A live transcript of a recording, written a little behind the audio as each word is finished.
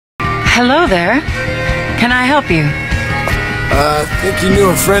Hello there. Can I help you? I think you knew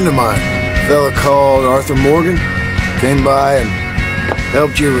a friend of mine, a fella called Arthur Morgan. Came by and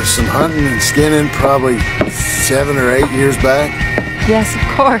helped you with some hunting and skinning probably 7 or 8 years back. Yes, of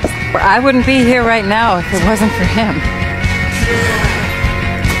course. I wouldn't be here right now if it wasn't for him.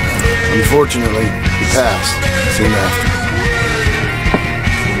 Unfortunately, he passed soon after.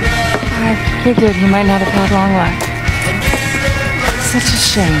 I figured he might not have had long life. Such a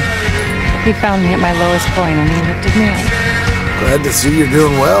shame. He found me at my lowest point and he lifted me up. Glad to see you're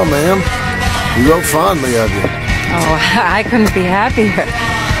doing well, ma'am. He wrote fondly of you. Oh, I couldn't be happier.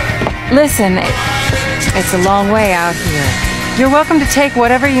 Listen, it's a long way out here. You're welcome to take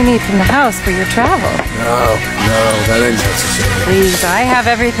whatever you need from the house for your travel. No, that ain't necessary. Please, I have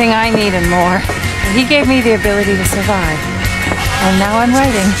everything I need and more. He gave me the ability to survive. And now I'm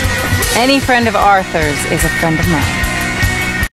writing. Any friend of Arthur's is a friend of mine.